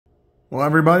Well,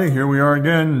 everybody, here we are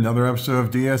again. Another episode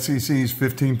of DSCC's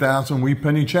 15,000 Wheat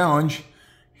Penny Challenge.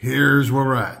 Here's where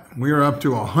we're at. We are up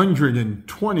to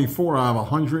 124 out of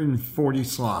 140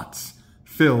 slots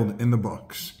filled in the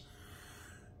books.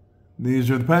 These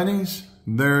are the pennies.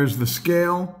 There's the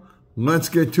scale. Let's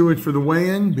get to it for the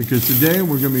weigh-in, because today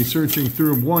we're going to be searching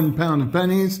through 1 pound of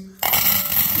pennies,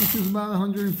 which is about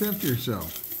 150 or so.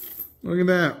 Look at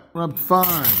that. We're up to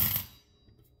 5.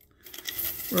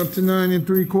 We're up to 9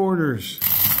 3/4.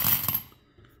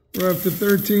 We're up to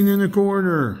 13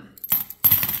 1/4.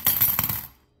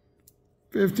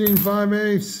 15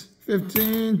 5/8.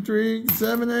 15 3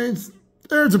 7/8.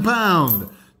 There's a pound.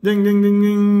 Ding, ding, ding,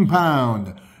 ding,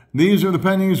 pound. These are the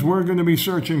pennies we're going to be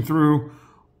searching through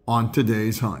on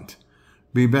today's hunt.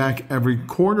 Be back every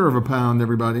quarter of a pound,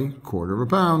 everybody. Quarter of a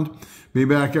pound. Be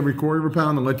back every quarter of a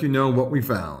pound to let you know what we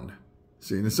found.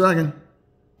 See you in a second.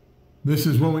 This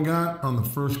is what we got on the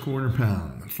first quarter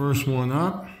pound. The first one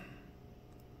up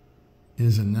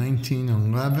is a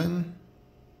 1911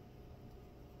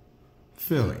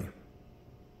 Philly.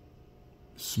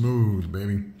 Smooth,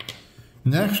 baby.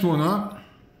 Next one up,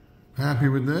 happy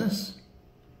with this,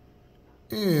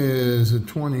 is a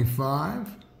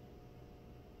 25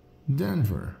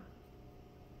 Denver.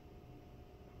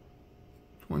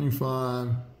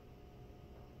 25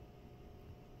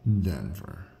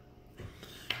 Denver.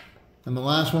 And the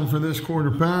last one for this quarter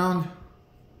pound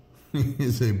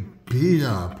is a beat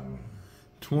up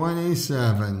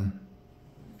 27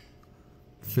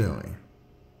 Philly.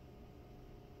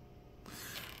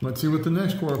 Let's see what the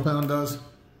next quarter pound does.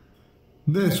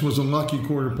 This was a lucky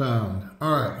quarter pound.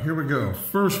 All right, here we go.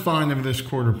 First find of this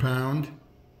quarter pound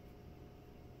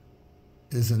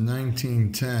is a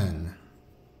 1910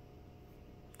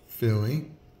 Philly.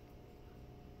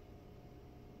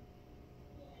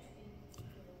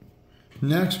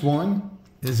 Next one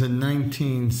is a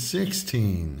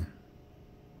 1916.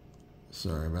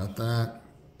 Sorry about that.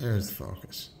 There's the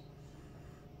focus.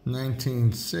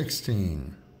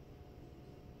 1916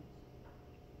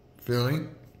 Philly.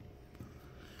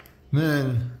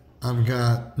 Then I've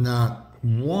got not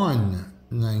one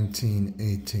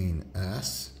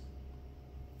 1918S,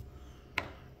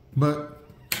 but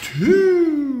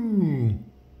 2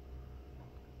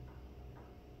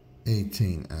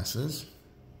 18S's.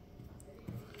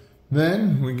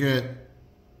 Then we get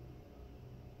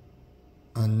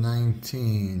a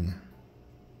 19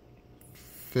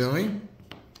 Philly,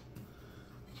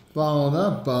 followed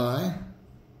up by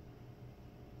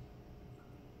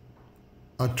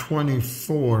a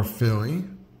 24 Philly.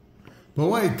 But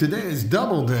wait, today is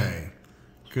double day,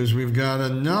 because we've got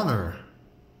another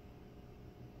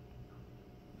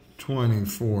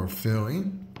 24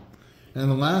 Philly. And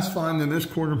the last find of this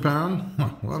quarter pound,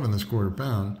 loving this quarter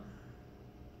pound,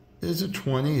 is a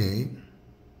 28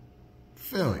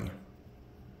 Philly.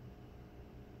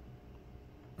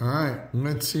 All right,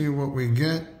 let's see what we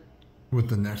get with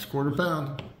the next quarter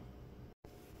pound.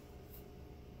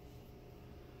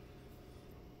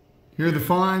 Here are the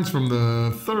finds from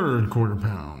the third quarter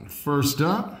pound. First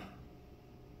up,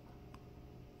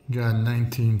 got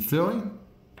 19 Philly.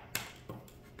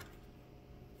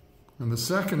 And the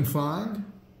second find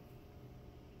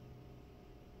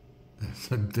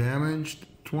is a damaged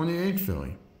 28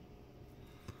 Philly.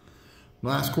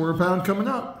 Last quarter pound coming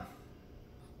up.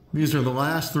 These are the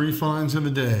last 3 finds of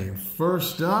the day.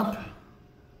 First up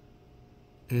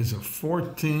is a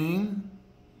 14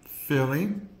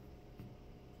 Philly.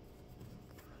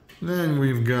 Then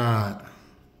we've got,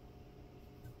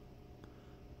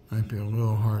 might be a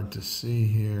little hard to see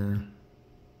here,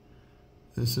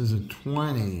 this is a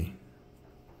 20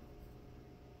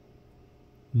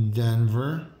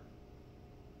 Denver.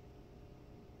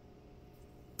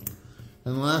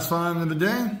 And the last find of the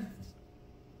day,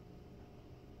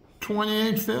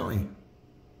 28 Philly.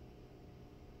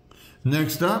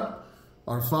 Next up,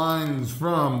 our finds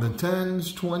from the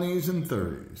 10s, 20s, and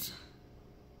 30s.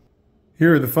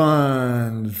 Here are the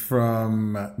finds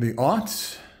from the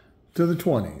aughts to the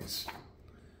 20s.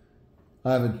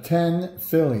 I have a 10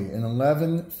 Philly, an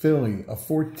 11 Philly, a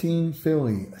 14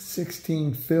 Philly, a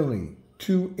 16 Philly,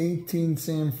 2 18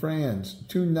 San Frans,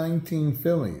 2 19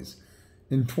 Phillies.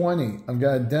 In 20, I've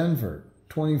got a Denver.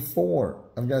 24,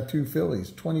 I've got 2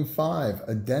 Phillies. 25,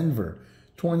 a Denver.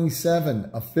 27,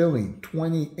 a Philly.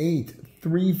 28,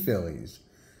 3 Phillies.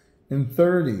 In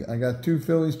 30, I got 2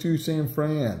 Phillies, 2 San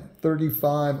Fran.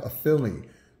 35, a Philly.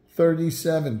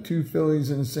 37, 2 Phillies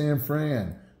and a San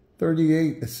Fran.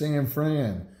 38, a San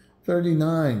Fran.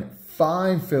 39,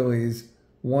 5 Phillies,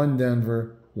 1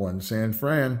 Denver, 1 San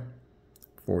Fran.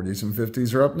 40s and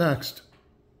 50s are up next.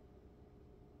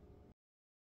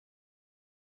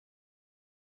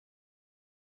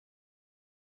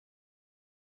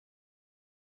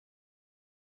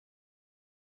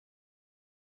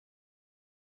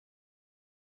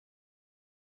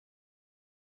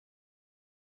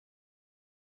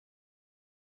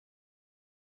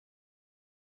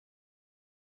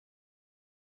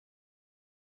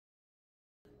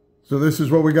 So this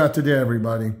is what we got today,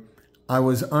 everybody. I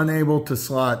was unable to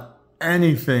slot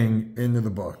anything into the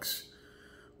books,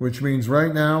 which means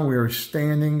right now we are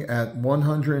standing at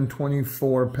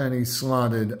 124 pennies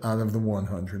slotted out of the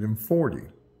 140.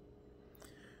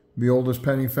 The oldest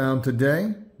penny found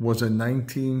today was a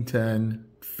 1910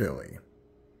 Philly.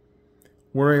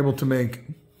 We're able to make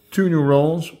 2 new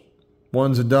rolls.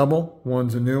 One's a double,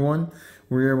 one's a new one.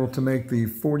 We're able to make the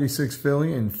 46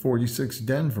 Philly and 46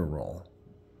 Denver roll.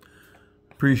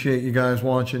 Appreciate you guys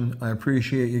watching. I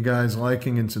appreciate you guys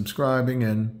liking and subscribing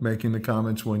and making the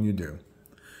comments when you do.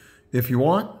 If you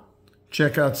want,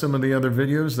 check out some of the other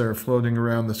videos that are floating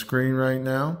around the screen right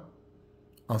now.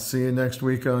 I'll see you next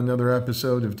week on another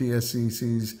episode of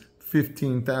DSCC's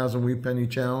 15,000 Wheat Penny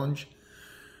Challenge.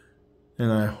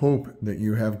 And I hope that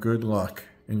you have good luck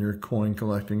in your coin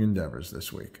collecting endeavors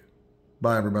this week.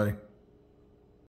 Bye, everybody.